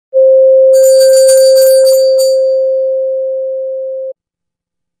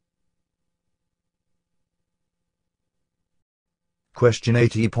Question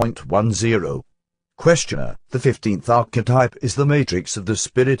 80.10. Questioner: the 15th archetype is the matrix of the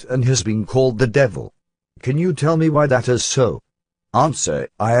spirit and has been called the devil. Can you tell me why that is so? Answer: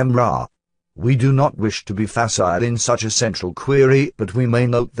 I am Ra. We do not wish to be facile in such a central query, but we may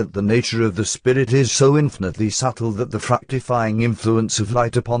note that the nature of the spirit is so infinitely subtle that the fructifying influence of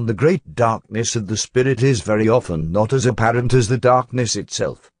light upon the great darkness of the spirit is very often not as apparent as the darkness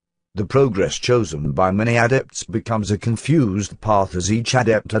itself. The progress chosen by many adepts becomes a confused path as each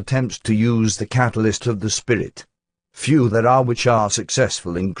adept attempts to use the catalyst of the spirit. Few there are which are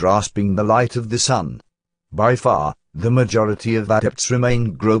successful in grasping the light of the sun. By far, the majority of adepts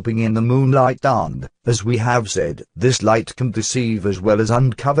remain groping in the moonlight, and, as we have said, this light can deceive as well as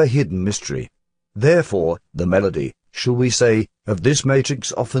uncover hidden mystery. Therefore, the melody, shall we say, of this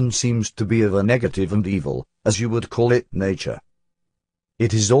matrix often seems to be of a negative and evil, as you would call it, nature.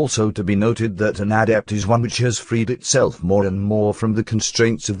 It is also to be noted that an adept is one which has freed itself more and more from the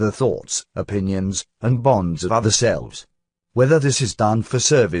constraints of the thoughts, opinions, and bonds of other selves. Whether this is done for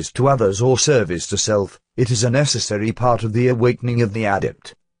service to others or service to self, it is a necessary part of the awakening of the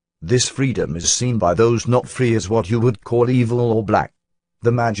adept. This freedom is seen by those not free as what you would call evil or black.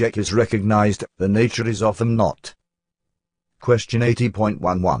 The magic is recognized, the nature is often not. Question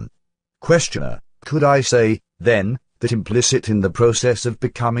 80.11. Questioner: could I say, then, that implicit in the process of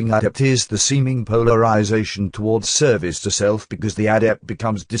becoming adept is the seeming polarization towards service to self because the adept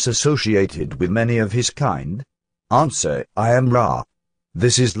becomes disassociated with many of his kind? Answer: I am Ra.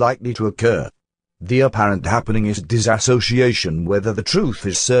 This is likely to occur. The apparent happening is disassociation, whether the truth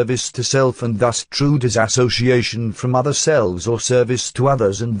is service to self and thus true disassociation from other selves, or service to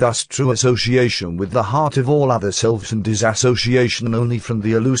others and thus true association with the heart of all other selves and disassociation only from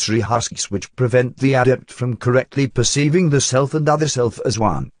the illusory husks which prevent the adept from correctly perceiving the self and other self as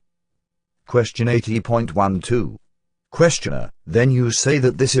one. Question 80.12. Questioner: then you say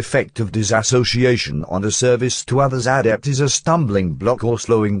that this effect of disassociation on a service to others adept is a stumbling block or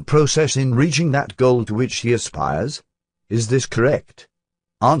slowing process in reaching that goal to which he aspires? Is this correct?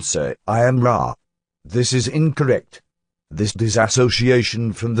 Answer: I am Ra. This is incorrect. This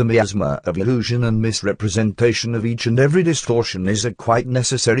disassociation from the miasma of illusion and misrepresentation of each and every distortion is a quite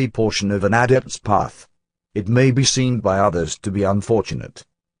necessary portion of an adept's path. It may be seen by others to be unfortunate.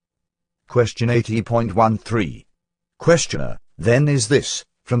 Question 80.13. Questioner: then is this,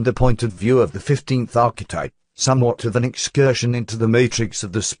 from the point of view of the 15th archetype, somewhat of an excursion into the matrix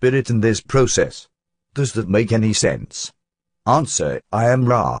of the spirit in this process? Does that make any sense? Answer: I am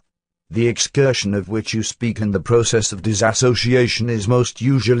Ra. The excursion of which you speak in the process of disassociation is most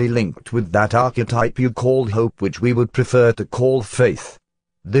usually linked with that archetype you call hope, which we would prefer to call faith.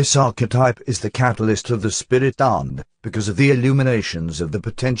 This archetype is the catalyst of the spirit and, because of the illuminations of the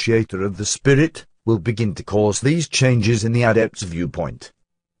potentiator of the spirit, will begin to cause these changes in the adept's viewpoint.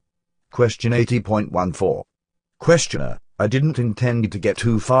 Question 80.14. Questioner: I didn't intend to get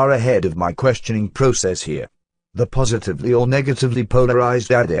too far ahead of my questioning process here. The positively or negatively polarized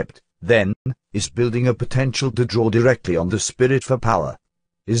adept, then, is building a potential to draw directly on the spirit for power.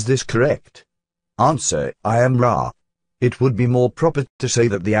 Is this correct? Answer: I am Ra. It would be more proper to say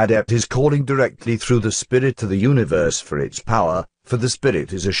that the adept is calling directly through the spirit to the universe for its power, for the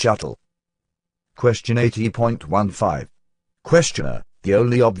spirit is a shuttle. Question 80.15. Questioner: the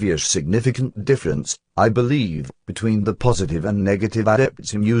only obvious significant difference, I believe, between the positive and negative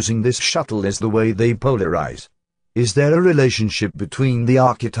adepts in using this shuttle is the way they polarize. Is there a relationship between the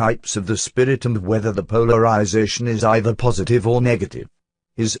archetypes of the spirit and whether the polarization is either positive or negative?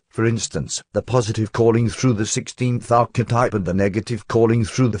 Is, for instance, the positive calling through the 16th archetype and the negative calling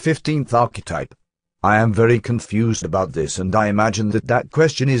through the 15th archetype? I am very confused about this, and I imagine that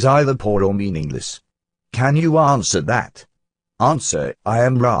question is either poor or meaningless. Can you answer that? Answer: I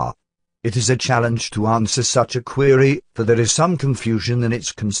am Ra. It is a challenge to answer such a query, for there is some confusion in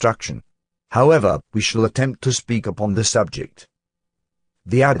its construction. However, we shall attempt to speak upon the subject.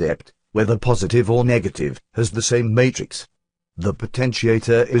 The adept, whether positive or negative, has the same matrix. The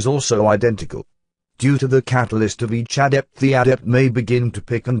potentiator is also identical. Due to the catalyst of each adept, the adept may begin to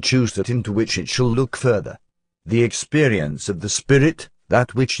pick and choose that into which it shall look further. The experience of the spirit,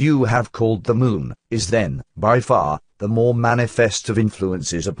 that which you have called the moon, is then, by far, the more manifest of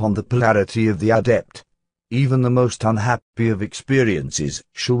influences upon the polarity of the adept. Even the most unhappy of experiences,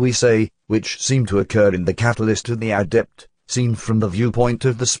 shall we say, which seem to occur in the catalyst of the adept, seen from the viewpoint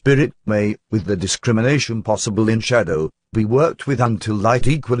of the spirit, may, with the discrimination possible in shadow, be worked with until light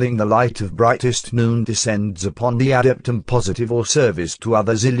equaling the light of brightest noon descends upon the adept and positive or service to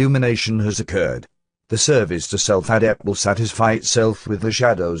others illumination has occurred. The service to self-adept will satisfy itself with the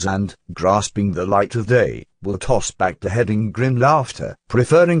shadows and, grasping the light of day, will toss back the head in grim laughter,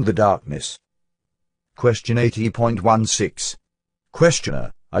 preferring the darkness. Question 80.16.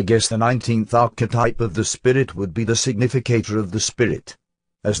 Questioner, I guess the 19th archetype of the spirit would be the significator of the spirit.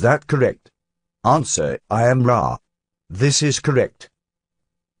 Is that correct? Answer, I am Ra. This is correct.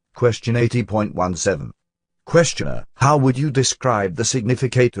 Question 80.17. Questioner, how would you describe the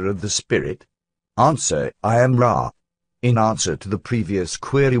significator of the spirit? Answer, I am Ra. In answer to the previous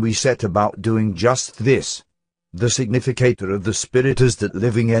query we set about doing just this. The significator of the spirit is that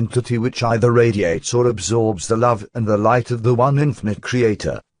living entity which either radiates or absorbs the love and the light of the one infinite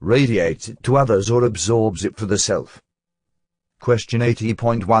creator, radiates it to others or absorbs it for the self. Question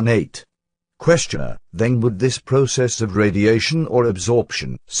 80.18. Questioner, then would this process of radiation or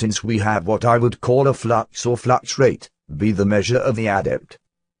absorption, since we have what I would call a flux or flux rate, be the measure of the adept?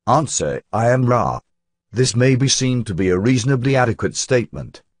 Answer, I am Ra. This may be seen to be a reasonably adequate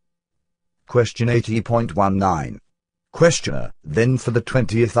statement. Question 80.19. Questioner, then for the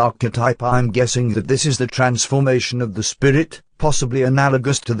 20th archetype I am guessing that this is the transformation of the spirit, possibly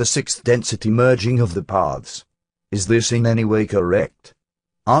analogous to the sixth density merging of the paths. Is this in any way correct?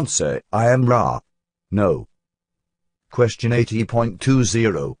 Answer, I am Ra. No. Question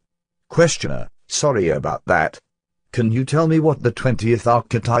 80.20. Questioner, sorry about that. Can you tell me what the 20th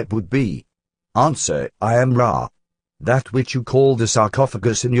archetype would be? Answer, I am Ra. That which you call the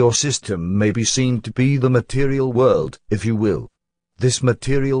sarcophagus in your system may be seen to be the material world, if you will. This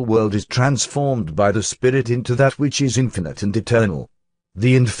material world is transformed by the spirit into that which is infinite and eternal.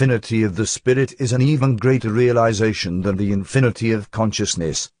 The infinity of the spirit is an even greater realization than the infinity of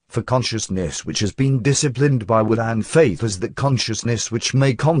consciousness, for consciousness which has been disciplined by will and faith is the consciousness which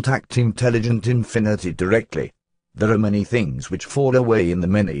may contact intelligent infinity directly. There are many things which fall away in the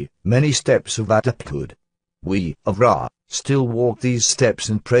many, many steps of adepthood. We, of Ra, still walk these steps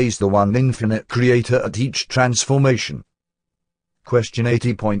and praise the one infinite creator at each transformation. Question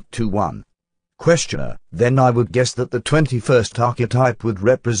 80.21. Questioner, then I would guess that the 21st archetype would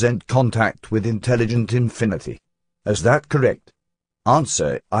represent contact with intelligent infinity. Is that correct?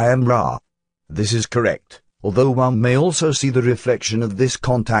 Answer, I am Ra. This is correct, although one may also see the reflection of this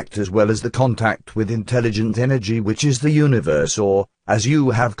contact as well as the contact with intelligent energy which is the universe or, as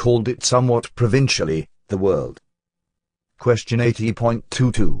you have called it somewhat provincially, the world. Question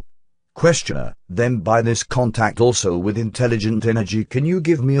 80.22. Questioner, then by this contact also with intelligent energy can you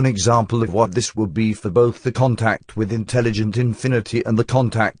give me an example of what this would be for both the contact with intelligent infinity and the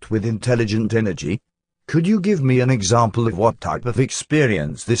contact with intelligent energy? Could you give me an example of what type of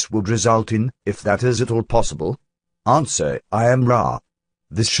experience this would result in, if that is at all possible? Answer, I am Ra.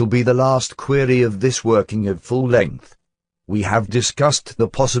 This shall be the last query of this working at full length. We have discussed the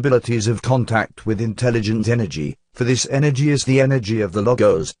possibilities of contact with intelligent energy, for this energy is the energy of the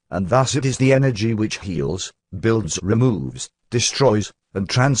Logos, and thus it is the energy which heals, builds, removes, destroys, and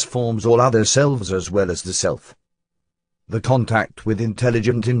transforms all other selves as well as the self. The contact with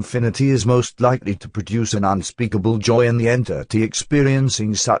intelligent infinity is most likely to produce an unspeakable joy in the entity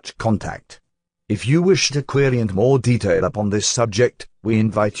experiencing such contact. If you wish to query in more detail upon this subject, we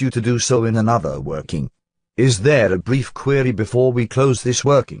invite you to do so in another working. Is there a brief query before we close this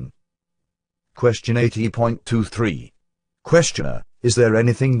working? Question 80.23. Questioner, is there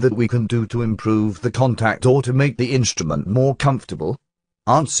anything that we can do to improve the contact or to make the instrument more comfortable?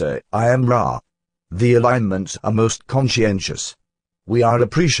 Answer, I am Ra. The alignments are most conscientious. We are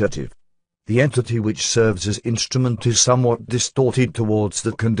appreciative. The entity which serves as instrument is somewhat distorted towards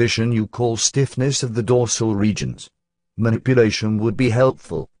the condition you call stiffness of the dorsal regions. Manipulation would be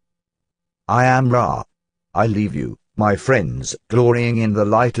helpful. I am Ra. I leave you, my friends, glorying in the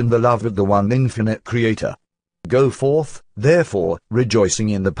light and the love of the one infinite creator. Go forth, therefore, rejoicing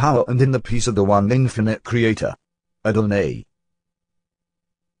in the power and in the peace of the one infinite creator. Adonai.